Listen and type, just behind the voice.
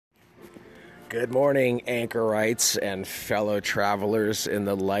Good morning, anchorites and fellow travelers in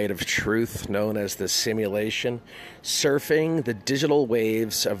the light of truth known as the simulation, surfing the digital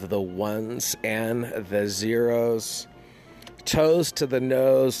waves of the ones and the zeros, toes to the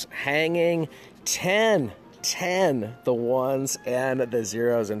nose, hanging 10, the ones and the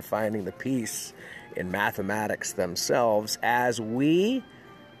zeros, and finding the peace in mathematics themselves as we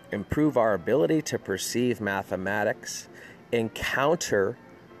improve our ability to perceive mathematics, encounter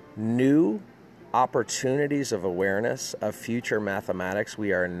new opportunities of awareness of future mathematics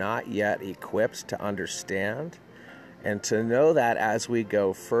we are not yet equipped to understand, and to know that as we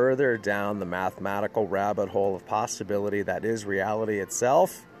go further down the mathematical rabbit hole of possibility that is reality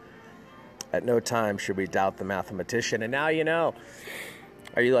itself, at no time should we doubt the mathematician. And now you know.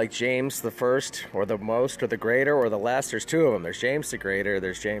 Are you like James the First, or the most, or the greater, or the less? There's two of them. There's James the Greater,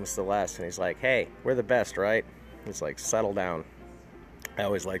 there's James the Less. And he's like, hey, we're the best, right? He's like, settle down. I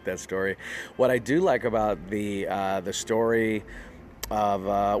always like that story. What I do like about the story of,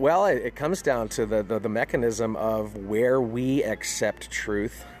 it comes down to the mechanism of where we accept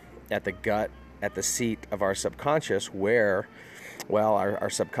truth at the gut, at the seat of our subconscious, where, our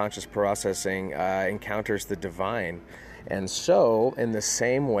subconscious processing encounters the divine. And so, in the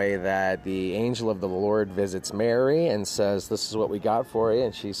same way that the angel of the Lord visits Mary and says, this is what we got for you,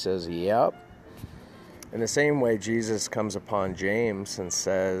 and she says, yep. In the same way, Jesus comes upon James and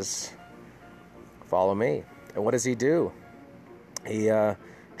says, follow me. And what does he do? He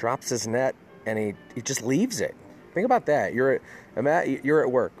drops his net and he just leaves it. Think about that. You're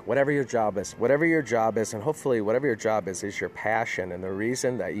at work, whatever your job is, and hopefully whatever your job is your passion and the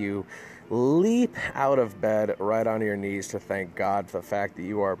reason that you leap out of bed right onto your knees to thank God for the fact that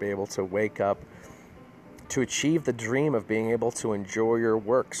you are able to wake up to achieve the dream of being able to enjoy your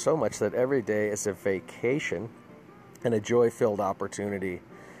work so much that every day is a vacation and a joy-filled opportunity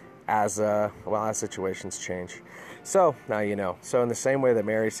as situations change. So now you know. So in the same way that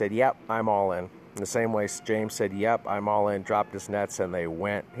Mary said, yep, I'm all in the same way James said, yep, I'm all in, dropped his nets, and they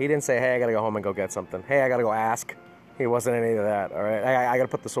went. He didn't say, hey, I got to go home and go get something. Hey, I got to go ask. He wasn't any of that, all right? I got to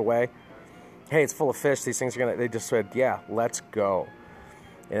put this away. Hey, it's full of fish. These things they just said, yeah, let's go.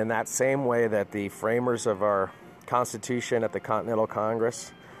 And in that same way that the framers of our Constitution at the Continental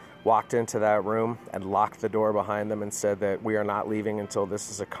Congress walked into that room and locked the door behind them and said that we are not leaving until this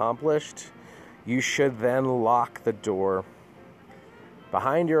is accomplished, you should then lock the door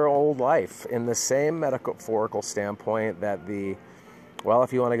behind your old life in the same metaphorical standpoint that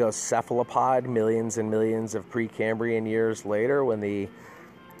if you want to go cephalopod, millions and millions of Precambrian years later,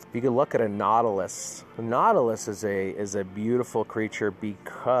 you can look at a nautilus. The nautilus is a beautiful creature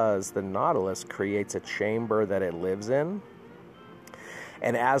because the nautilus creates a chamber that it lives in.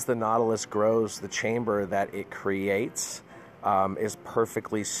 And as the nautilus grows, the chamber that it creates is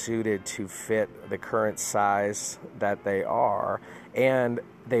perfectly suited to fit the current size that they are. And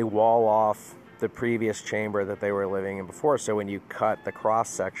they wall off the previous chamber that they were living in before. So when you cut the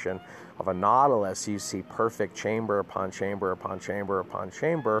cross-section of a nautilus, you see perfect chamber upon chamber upon chamber upon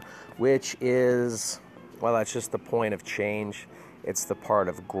chamber, which is, that's just the point of change. It's the part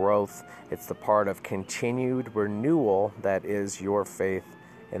of growth. It's the part of continued renewal that is your faith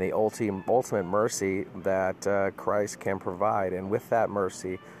in the ultimate mercy that Christ can provide. And with that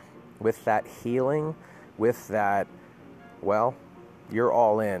mercy, with that healing, with that, you're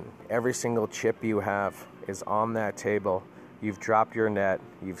all in. Every single chip you have is on that table. You've dropped your net,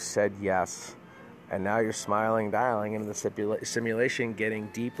 you've said yes, and now you're smiling, dialing into the simulation, getting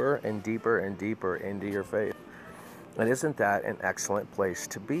deeper and deeper and deeper into your faith. And isn't that an excellent place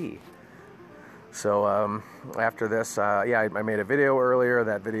to be? So after this, I made a video earlier.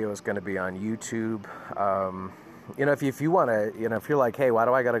 That video is going to be on YouTube. If you want to, if you're like, hey, why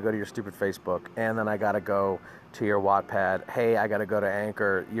do I got to go to your stupid Facebook? And then I got to go to your Wattpad. Hey, I got to go to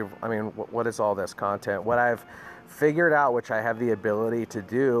Anchor. What is all this content? What I've figured out, which I have the ability to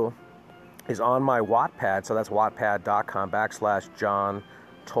do, is on my Wattpad. So that's wattpad.com/John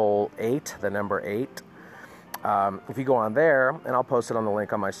Toll 8, the number 8. If you go on there, and I'll post it on the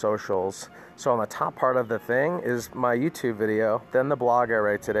link on my socials. So on the top part of the thing is my YouTube video, then the blog I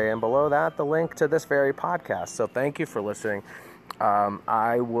write today, and below that, the link to this very podcast. So thank you for listening.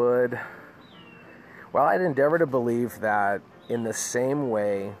 I'd endeavor to believe that in the same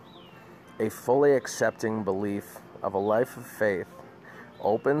way, a fully accepting belief of a life of faith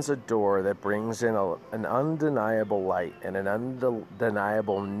opens a door that brings in an undeniable light and an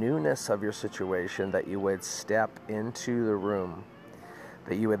undeniable newness of your situation, that you would step into the room,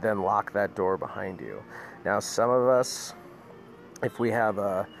 that you would then lock that door behind you. Now, some of us, if we have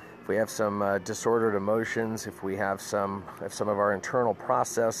a if we have some disordered emotions, if some of our internal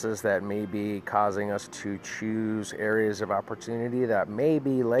processes that may be causing us to choose areas of opportunity that may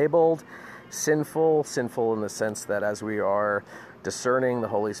be labeled sinful in the sense that as we are discerning the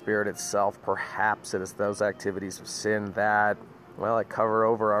Holy Spirit itself, perhaps it is those activities of sin that, it cover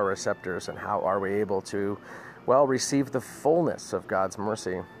over our receptors, and how are we able to, receive the fullness of God's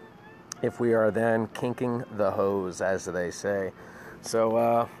mercy if we are then kinking the hose, as they say.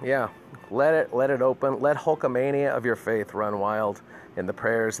 So, let it open. Let Hulkamania of your faith run wild in the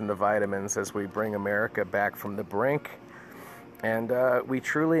prayers and the vitamins as we bring America back from the brink. And we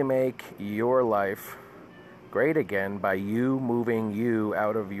truly make your life great again by you moving you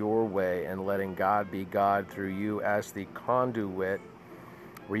out of your way and letting God be God through you as the conduit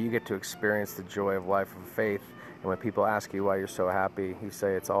where you get to experience the joy of life of faith. And when people ask you why you're so happy, you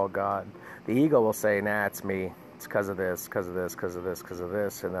say it's all God. The ego will say, nah, it's me. It's because of this, because of this, because of this, because of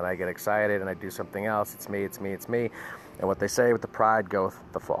this. And then I get excited and I do something else. It's me, it's me, it's me. And what they say with the pride goeth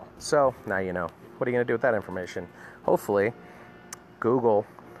the fall. So now you know. What are you going to do with that information? Hopefully, Google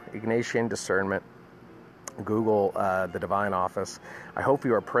Ignatian discernment. Google the Divine Office. I hope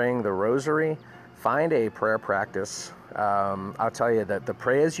you are praying the Rosary. Find a prayer practice. I'll tell you that the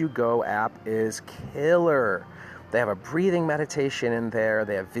Pray As You Go app is killer. They have a breathing meditation in there.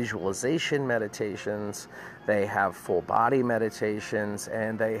 They have visualization meditations. They have full body meditations,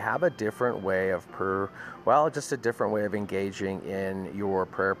 and they have a different way of just a different way of engaging in your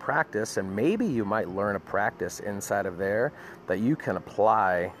prayer practice. And maybe you might learn a practice inside of there that you can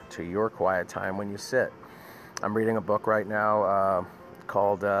apply to your quiet time when you sit. I'm reading a book right now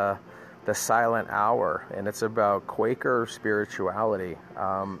called The Silent Hour, and it's about Quaker spirituality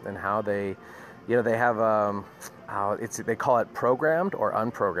and how they have they call it programmed or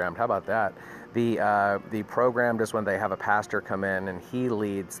unprogrammed. How about that? The programmed is when they have a pastor come in and he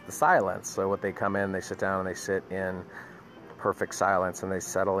leads the silence. So what they come in, they sit down and they sit in perfect silence and they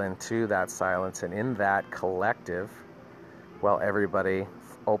settle into that silence, and in that collective, everybody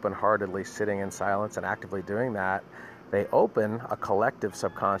open-heartedly sitting in silence and actively doing that, they open a collective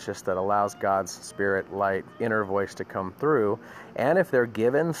subconscious that allows God's spirit, light, inner voice to come through. And if they're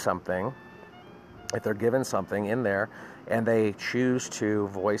given something in there and they choose to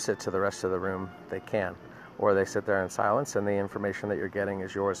voice it to the rest of the room, they can. Or they sit there in silence and the information that you're getting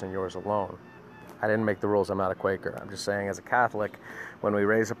is yours and yours alone. I didn't make the rules. I'm not a Quaker. I'm just saying, as a Catholic, when we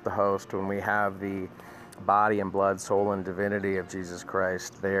raise up the host, when we have the body and blood, soul and divinity of Jesus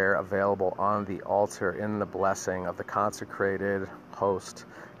Christ, they're available on the altar in the blessing of the consecrated host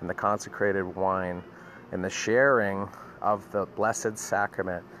and the consecrated wine and the sharing of the blessed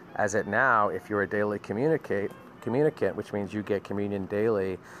sacrament. As it now, if you're a daily communicant, which means you get communion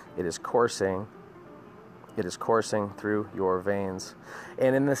daily, it is coursing through your veins.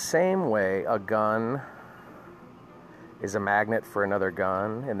 And in the same way, a gun is a magnet for another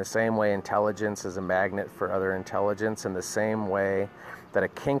gun. In the same way, intelligence is a magnet for other intelligence. In the same way that a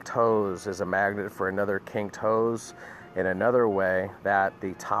kinked hose is a magnet for another kinked hose. In another way, that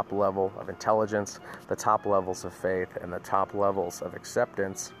the top level of intelligence, the top levels of faith, and the top levels of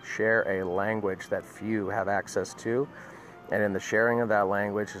acceptance share a language that few have access to. And in the sharing of that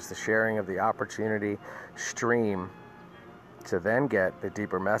language is the sharing of the opportunity stream to then get the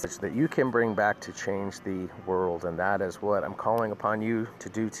deeper message that you can bring back to change the world. And that is what I'm calling upon you to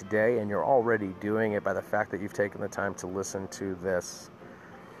do today. And you're already doing it by the fact that you've taken the time to listen to this.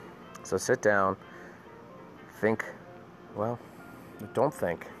 So sit down, think, don't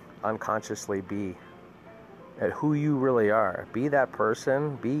think, unconsciously be at who you really are. Be that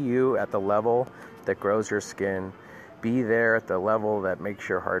person, be you at the level that grows your skin. Be there at the level that makes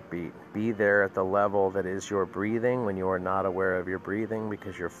your heart beat. Be there at the level that is your breathing when you are not aware of your breathing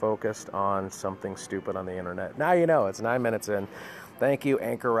because you're focused on something stupid on the internet. Now you know, it's 9 minutes in. Thank you,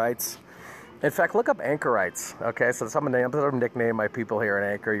 Anchorites. In fact, look up Anchorites. Okay, so I'm going to nickname my people here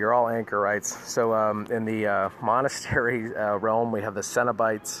at Anchor. You're all Anchorites. So in the monastery realm, we have the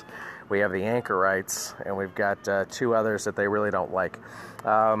Cenobites, we have the Anchorites, and we've got two others that they really don't like.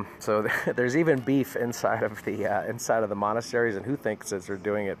 So there's even beef inside of the monasteries, and who thinks that they're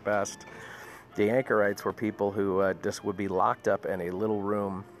doing it best. The Anchorites were people who just would be locked up in a little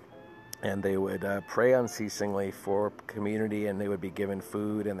room, and they would pray unceasingly for community, and they would be given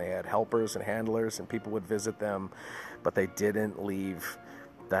food, and they had helpers and handlers, and people would visit them, but they didn't leave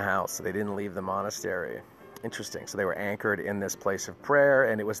the house. They didn't leave the monastery. Interesting. So they were anchored in this place of prayer,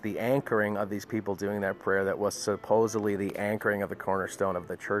 and it was the anchoring of these people doing that prayer that was supposedly the anchoring of the cornerstone of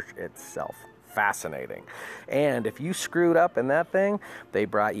the church itself. Fascinating. And if you screwed up in that thing, they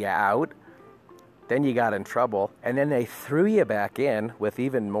brought you out. then you got in trouble, and then they threw you back in with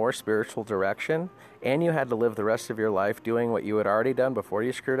even more spiritual direction, and you had to live the rest of your life doing what you had already done before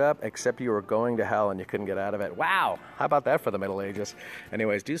you screwed up, except you were going to hell and you couldn't get out of it. Wow! How about that for the Middle Ages?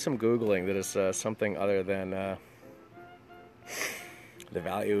 Anyways, do some Googling. That is something other than the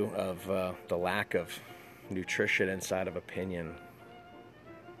value of the lack of nutrition inside of opinion.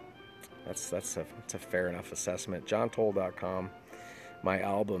 That's a fair enough assessment. JohnToll.com. My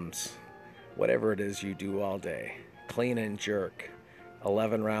albums, whatever it is you do all day. Clean and Jerk,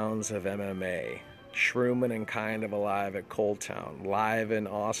 11 rounds of MMA, Shroomin' and Kind of Alive at Cold Town, Live in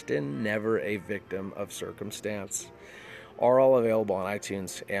Austin, Never a Victim of Circumstance, are all available on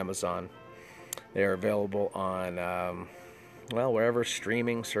iTunes, Amazon. They are available on, wherever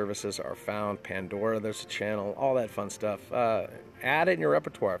streaming services are found. Pandora, there's a channel, all that fun stuff. Add it in your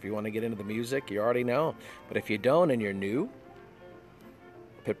repertoire if you want to get into the music. You already know. But if you don't and you're new,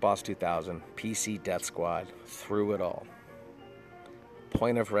 Pit Boss 2000, PC Death Squad, Through It All,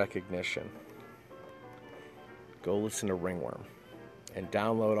 Point of Recognition. Go listen to Ringworm and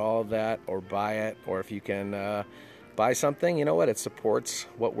download all of that, or buy it, or if you can buy something, you know what? It supports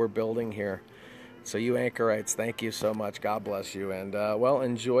what we're building here. So you anchorites, thank you so much. God bless you. And,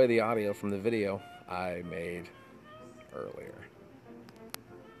 enjoy the audio from the video I made earlier.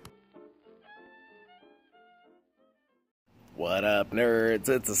 What up, nerds?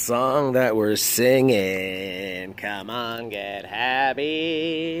 It's a song that we're singing. Come on, get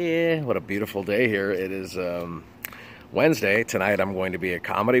happy. What a beautiful day here. It is Wednesday. Tonight I'm going to be at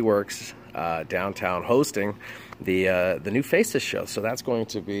Comedy Works downtown hosting the new Faces show. So that's going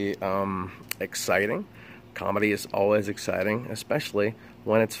to be exciting. Comedy is always exciting, especially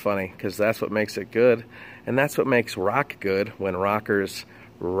when it's funny, because that's what makes it good. And that's what makes rock good, when rockers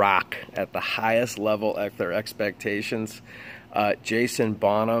rock at the highest level at their expectations. Jason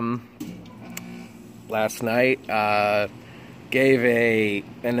Bonham last night gave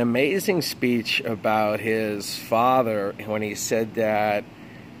an amazing speech about his father, when he said that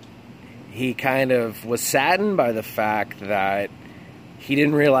he kind of was saddened by the fact that he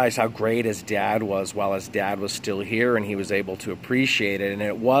didn't realize how great his dad was while his dad was still here, and he was able to appreciate it. And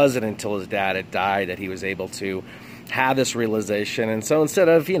it wasn't until his dad had died that he was able to have this realization. And so instead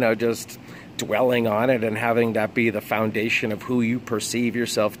of, just dwelling on it and having that be the foundation of who you perceive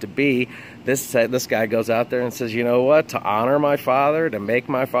yourself to be, this guy goes out there and says, you know what, to honor my father, to make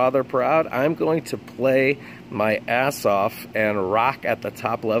my father proud, I'm going to play my ass off and rock at the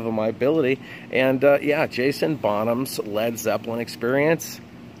top level of my ability. And Jason Bonham's Led Zeppelin experience,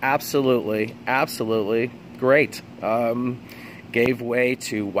 absolutely great. Gave way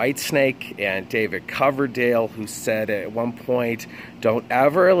to Whitesnake and David Coverdale, who said at one point, don't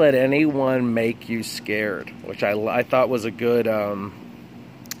ever let anyone make you scared, which I thought was a good,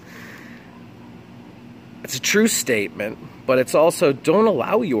 it's a true statement, but it's also, don't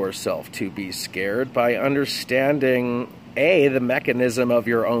allow yourself to be scared by understanding, the mechanism of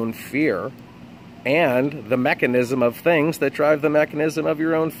your own fear, and the mechanism of things that drive the mechanism of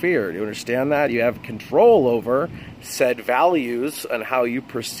your own fear. Do you understand that? You have control over said values and how you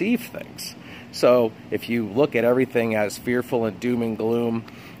perceive things. So if you look at everything as fearful and doom and gloom,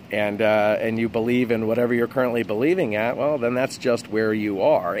 and you believe in whatever you're currently believing at, well, then that's just where you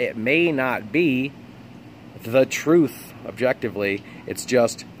are. It may not be the truth objectively. It's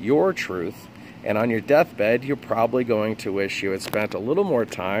just your truth. And on your deathbed, you're probably going to wish you had spent a little more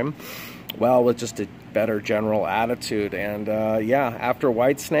time, with just a better general attitude. And after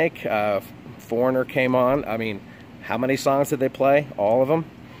Whitesnake, Foreigner came on. I mean, how many songs did they play? All of them.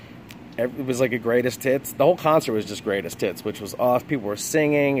 It was like a greatest hits. The whole concert was just greatest hits, which was off. People were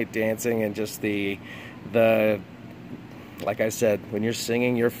singing and dancing, and just the like I said, when you're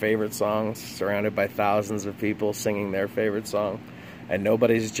singing your favorite songs, surrounded by thousands of people singing their favorite song, and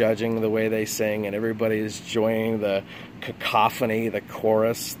nobody's judging the way they sing, and everybody's enjoying the cacophony, the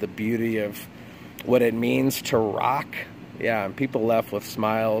chorus, the beauty of what it means to rock. Yeah, and people left with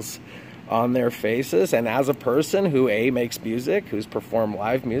smiles on their faces. And as a person who makes music, who's performed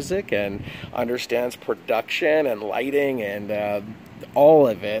live music and understands production and lighting and all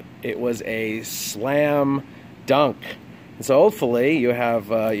of it, it was a slam dunk. And so hopefully you have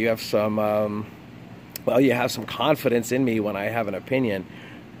some you have some confidence in me when I have an opinion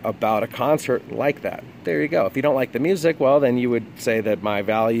about a concert like that. There you go. If you don't like the music, well, then you would say that my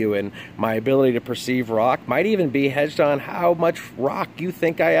value and my ability to perceive rock might even be hedged on how much rock you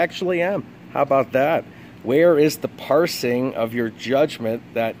think I actually am. How about that? Where is the parsing of your judgment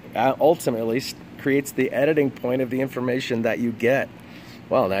that ultimately creates the editing point of the information that you get?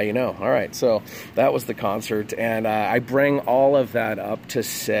 Well, now you know. All right, so that was the concert, and I bring all of that up to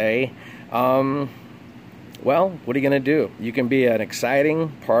say, Well, what are you going to do? You can be an exciting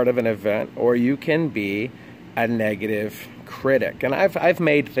part of an event, or you can be a negative critic. And I've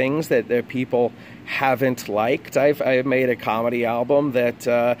made things that people haven't liked. I've made a comedy album that,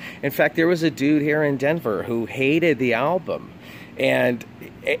 in fact, there was a dude here in Denver who hated the album. And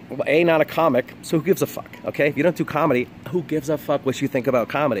not a comic, so who gives a fuck, okay? If you don't do comedy, who gives a fuck what you think about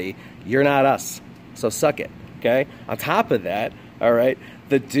comedy? You're not us, so suck it, okay? On top of that, all right,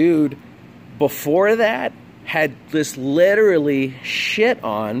 the dude before that had this literally shit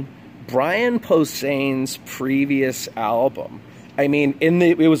on Brian Posehn's previous album. I mean,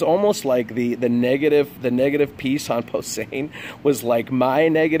 it was almost like the negative piece on Posehn was like my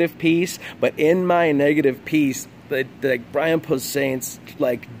negative piece, but in my negative piece, Brian Posehn's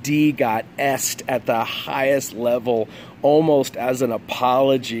like D got S'd at the highest level, almost as an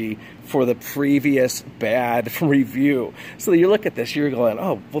apology for the previous bad review. So you look at this, you're going,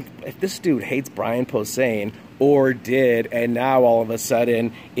 oh, well, if this dude hates Brian Posehn, or did, and now all of a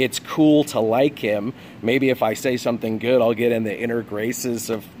sudden it's cool to like him, maybe if I say something good, I'll get in the inner graces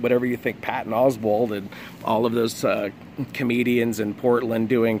of whatever you think, Patton Oswalt and all of those comedians in Portland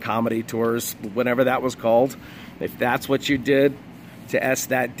doing comedy tours, whatever that was called. If that's what you did to S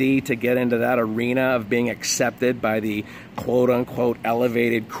that D to get into that arena of being accepted by the quote-unquote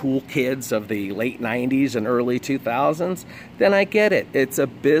elevated cool kids of the late 90s and early 2000s, then I get it. It's a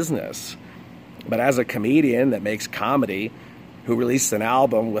business. But as a comedian that makes comedy, who released an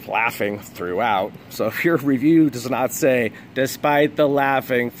album with laughing throughout, so if your review does not say, despite the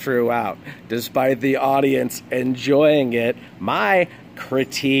laughing throughout, despite the audience enjoying it, my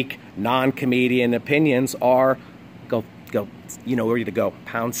critique, non-comedian opinions are, go, you know where to go,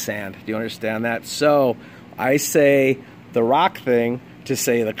 pound sand. Do you understand that? So I say the rock thing to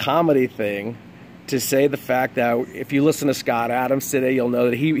say the comedy thing, to say the fact that if you listen to Scott Adams today, you'll know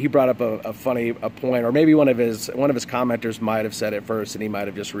that he brought up a funny point, or maybe one of his commenters might have said it first, and he might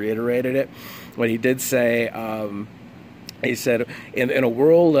have just reiterated it. What he did say, he said, in a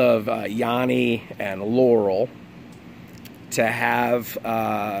world of Yanni and Laurel, to have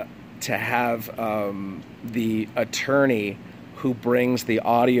the attorney who brings the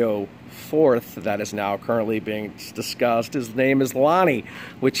audio forth that is now currently being discussed, his name is Lonnie,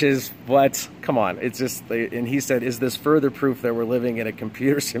 which is what, come on, it's just, and he said, is this further proof that we're living in a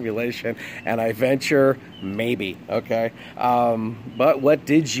computer simulation? And I venture, maybe, okay? But what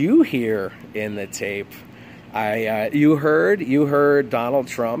did you hear in the tape? You heard Donald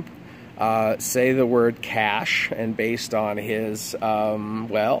Trump say the word cash, and based on his,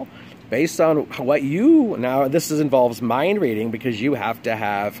 based on what you, now this involves mind reading, because you have to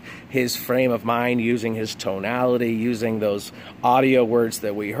have his frame of mind, using his tonality, using those audio words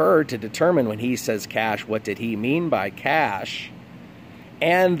that we heard to determine when he says cash, what did he mean by cash?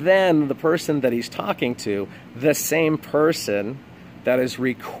 And then the person that he's talking to, the same person that is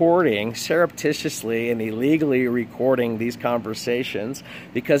recording surreptitiously and illegally recording these conversations,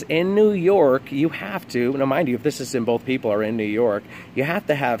 because in New York you have to, now mind you, if this is in both people are in New York, you have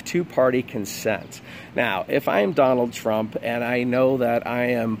to have two-party consent. Now, if I'm Donald Trump and I know that I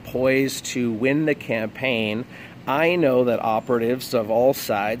am poised to win the campaign, I know that operatives of all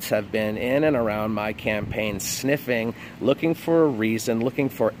sides have been in and around my campaign sniffing, looking for a reason, looking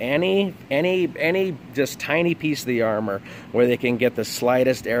for any just tiny piece of the armor where they can get the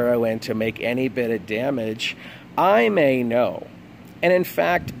slightest arrow in to make any bit of damage. I may know. And in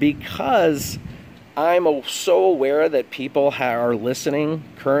fact, because I'm so aware that people are listening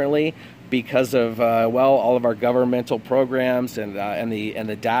currently, because of all of our governmental programs and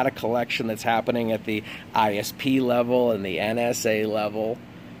the data collection that's happening at the ISP level and the NSA level,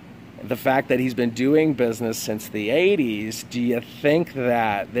 the fact that he's been doing business since the 80s, do you think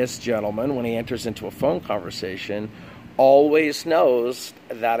that this gentleman, when he enters into a phone conversation, always knows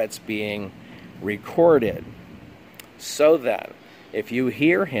that it's being recorded? So then, if you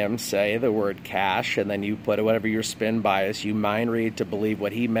hear him say the word cash, and then you put whatever your spin bias, you mind read to believe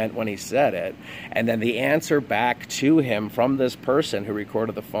what he meant when he said it, and then the answer back to him from this person who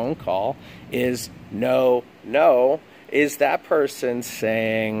recorded the phone call is no, is that person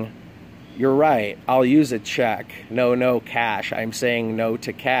saying, you're right, I'll use a check, no, cash, I'm saying no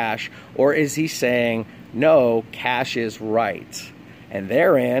to cash, or is he saying, no, cash is right? And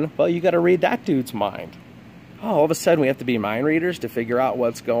therein, well, you got to read that dude's mind. Oh, all of a sudden we have to be mind readers to figure out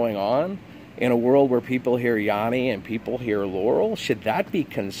what's going on in a world where people hear Yanni and people hear Laurel? Should that be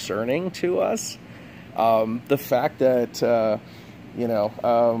concerning to us? The fact that,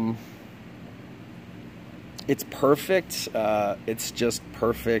 it's perfect. It's just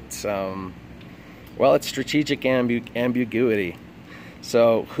perfect. It's strategic ambiguity.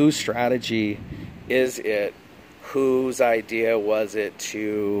 So whose strategy is it? Whose idea was it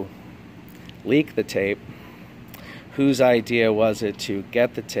to leak the tape? Whose idea was it to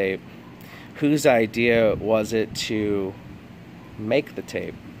get the tape? Whose idea was it to make the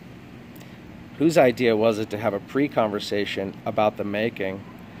tape? Whose idea was it to have a pre-conversation about the making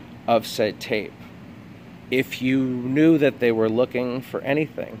of said tape? If you knew that they were looking for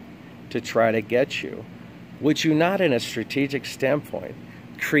anything to try to get you, would you not, in a strategic standpoint,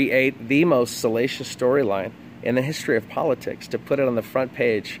 create the most salacious storyline in the history of politics to put it on the front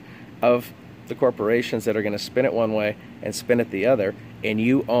page of the corporations that are going to spin it one way and spin it the other, and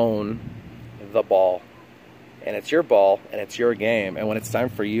you own the ball? And it's your ball, and it's your game, and when it's time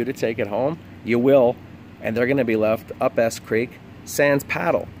for you to take it home, you will, and they're going to be left up S Creek, sans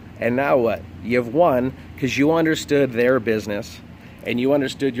paddle. And now what? You've won because you understood their business, and you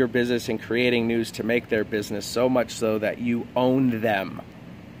understood your business in creating news to make their business, so much so that you owned them.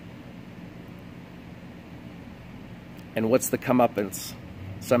 And what's the comeuppance?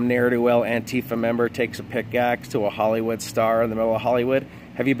 Some ne'er-do-well Antifa member takes a pickaxe to a Hollywood star in the middle of Hollywood.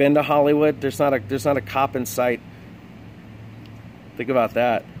 Have you been to Hollywood? There's not a cop in sight. Think about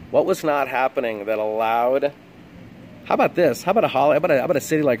that. What was not happening that allowed? How about this? How about a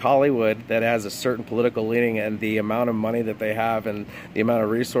city like Hollywood that has a certain political leaning, and the amount of money that they have and the amount of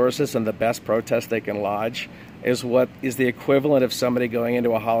resources and the best protest they can lodge is what is the equivalent of somebody going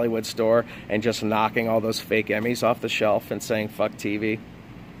into a Hollywood store and just knocking all those fake Emmys off the shelf and saying fuck TV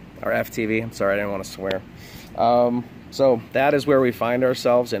or FTV. I'm sorry, I didn't want to swear. So that is where we find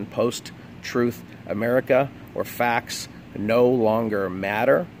ourselves in post-truth America, where facts no longer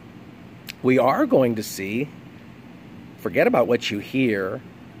matter. We are going to see, forget about what you hear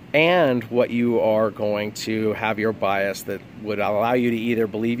and what you are going to have your bias that would allow you to either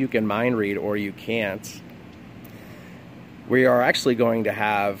believe you can mind read or you can't. We are actually going to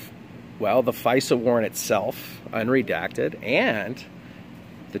have, well, the FISA warrant itself, unredacted, and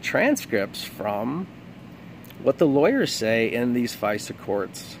the transcripts from what the lawyers say in these FISA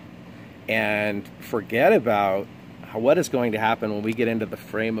courts. And forget about what is going to happen when we get into the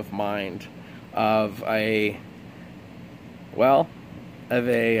frame of mind of an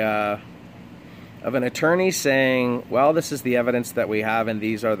attorney saying, well, this is the evidence that we have, and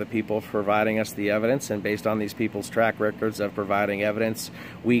these are the people providing us the evidence, and based on these people's track records of providing evidence,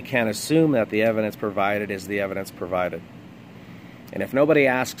 we can assume that the evidence provided is the evidence provided. And if nobody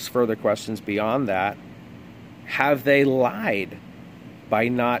asks further questions beyond that, have they lied by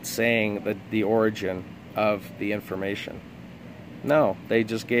not saying the origin of the information? No, they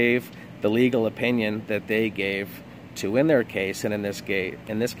just gave the legal opinion that they gave to in their case, and in this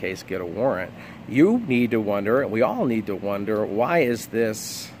case get a warrant. You need to wonder, and we all need to wonder, why is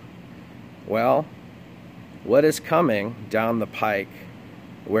this? Well, what is coming down the pike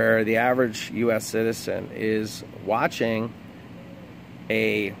where the average U.S. citizen is watching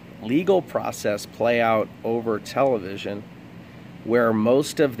a legal process play out over television, where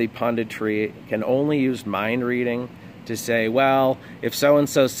most of the punditry can only use mind reading to say, well, if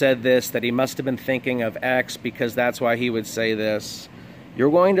so-and-so said this, that he must have been thinking of X because that's why he would say this.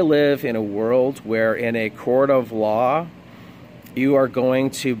 You're going to live in a world where in a court of law, you are going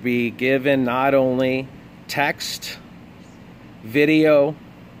to be given not only text, video,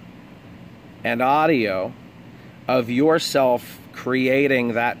 and audio of yourself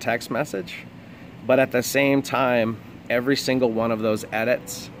creating that text message, but at the same time, every single one of those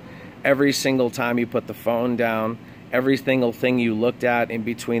edits, every single time you put the phone down, every single thing you looked at in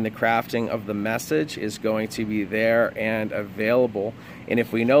between the crafting of the message is going to be there and available. And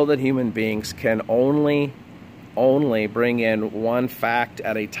if we know that human beings can only bring in one fact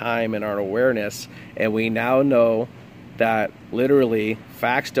at a time in our awareness, and we now know that literally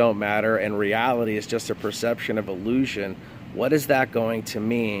facts don't matter and reality is just a perception of illusion, what is that going to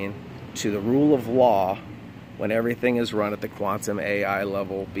mean to the rule of law when everything is run at the quantum AI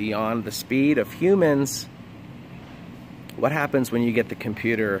level beyond the speed of humans? What happens when you get the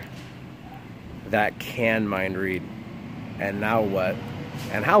computer that can mind read? And now what?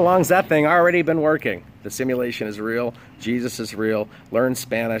 And how long's that thing already been working? The simulation is real. Jesus is real. Learn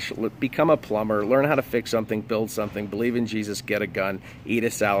Spanish. Become a plumber. Learn how to fix something, build something. Believe in Jesus. Get a gun. Eat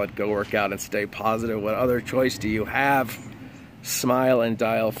a salad. Go work out and stay positive. What other choice do you have? Smile and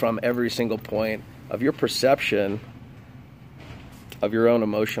dial from every single point of your perception of your own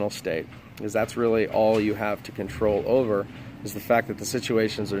emotional state. Because that's really all you have to control over, is the fact that the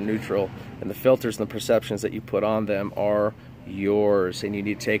situations are neutral and the filters and the perceptions that you put on them are yours, and you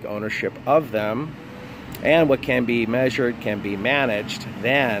need to take ownership of them. And what can be measured can be managed.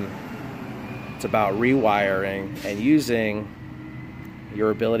 Then it's about rewiring and using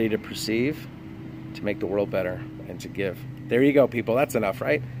your ability to perceive to make the world better, and to give. There you go, people. That's enough,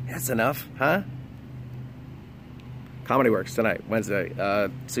 right? That's enough, huh? Comedy Works tonight, Wednesday.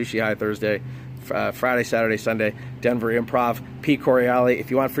 Sushi High Thursday. Friday, Saturday, Sunday. Denver Improv. Pete Coriali.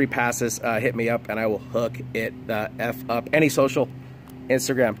 If you want free passes, hit me up and I will hook it the F up. Any social,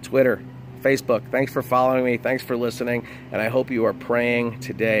 Instagram, Twitter, Facebook. Thanks for following me. Thanks for listening. And I hope you are praying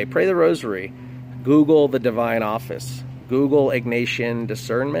today. Pray the rosary. Google the Divine Office. Google Ignatian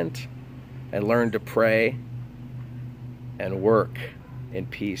Discernment and learn to pray and work in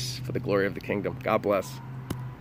peace for the glory of the kingdom. God bless.